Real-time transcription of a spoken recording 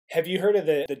Have you heard of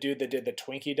the dude that did the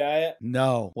Twinkie diet?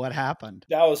 No. What happened?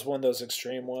 That was one of those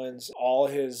extreme ones. All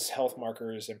his health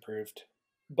markers improved,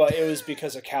 but it was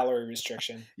because of calorie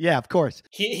restriction. Yeah, of course.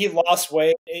 He lost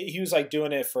weight. He was like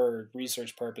doing it for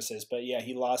research purposes, but yeah,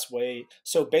 he lost weight.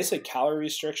 So basically, calorie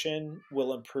restriction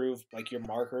will improve like your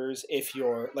markers if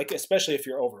you're like, especially if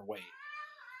you're overweight.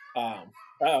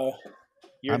 Oh,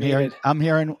 you're muted. I'm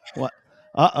hearing what?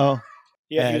 Uh-oh.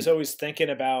 Yeah, he was always thinking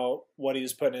about what he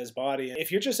was putting in his body.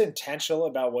 If you're just intentional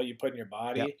about what you put in your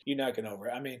body, Yep. you're not going to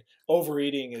over. I mean,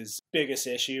 overeating is the biggest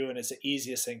issue, and it's the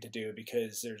easiest thing to do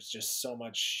because there's just so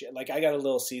much shit. Like, I got a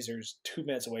Little Caesars 2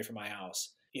 minutes away from my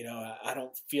house. You know, I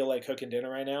don't feel like cooking dinner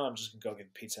right now. I'm just going to go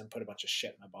get pizza and put a bunch of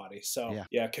shit in my body. So,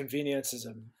 yeah convenience is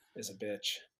a bitch.